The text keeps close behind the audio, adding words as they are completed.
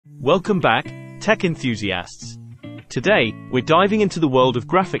Welcome back, tech enthusiasts. Today, we're diving into the world of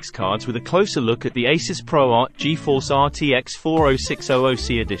graphics cards with a closer look at the ASUS ProArt GeForce RTX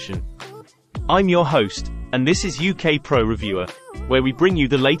 40600C edition. I'm your host, and this is UK Pro Reviewer, where we bring you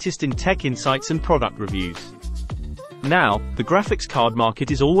the latest in tech insights and product reviews. Now, the graphics card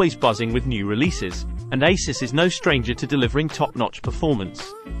market is always buzzing with new releases, and ASUS is no stranger to delivering top-notch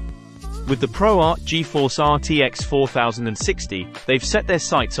performance. With the ProArt GeForce RTX 4060, they've set their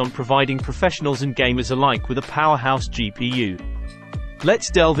sights on providing professionals and gamers alike with a powerhouse GPU.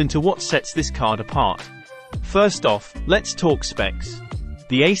 Let's delve into what sets this card apart. First off, let's talk specs.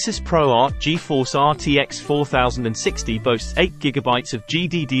 The ASUS ProArt GeForce RTX 4060 boasts 8GB of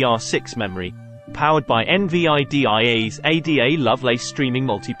GDDR6 memory, powered by NVIDIA's Ada Lovelace streaming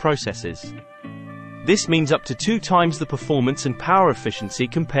multiprocessors. This means up to 2 times the performance and power efficiency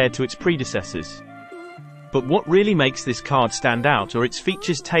compared to its predecessors. But what really makes this card stand out are its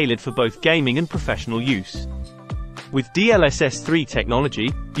features tailored for both gaming and professional use. With DLSS 3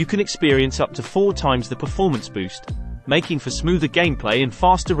 technology, you can experience up to 4 times the performance boost, making for smoother gameplay and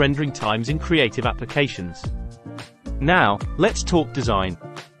faster rendering times in creative applications. Now, let's talk design.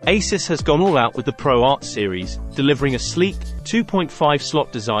 ASUS has gone all out with the ProArt series, delivering a sleek, 2.5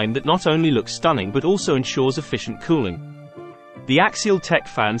 slot design that not only looks stunning but also ensures efficient cooling. The axial tech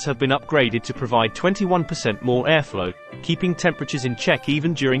fans have been upgraded to provide 21% more airflow, keeping temperatures in check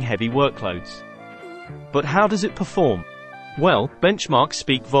even during heavy workloads. But how does it perform? Well, benchmarks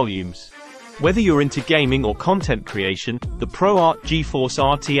speak volumes. Whether you're into gaming or content creation, the ProArt GeForce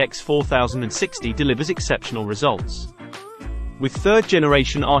RTX 4060 delivers exceptional results. With 3rd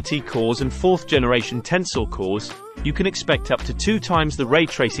generation RT cores and 4th generation Tensor cores, you can expect up to 2 times the ray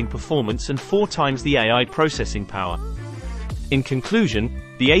tracing performance and 4 times the AI processing power. In conclusion,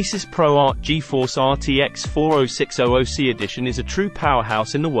 the ASUS ProArt GeForce RTX 40600C edition is a true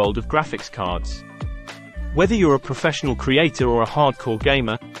powerhouse in the world of graphics cards. Whether you're a professional creator or a hardcore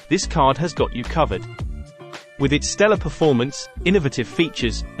gamer, this card has got you covered. With its stellar performance, innovative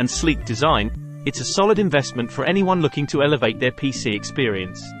features, and sleek design, it's a solid investment for anyone looking to elevate their PC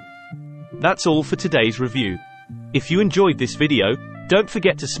experience. That's all for today's review. If you enjoyed this video, don't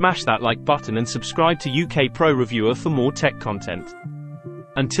forget to smash that like button and subscribe to UK Pro Reviewer for more tech content.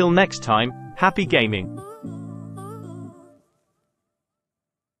 Until next time, happy gaming!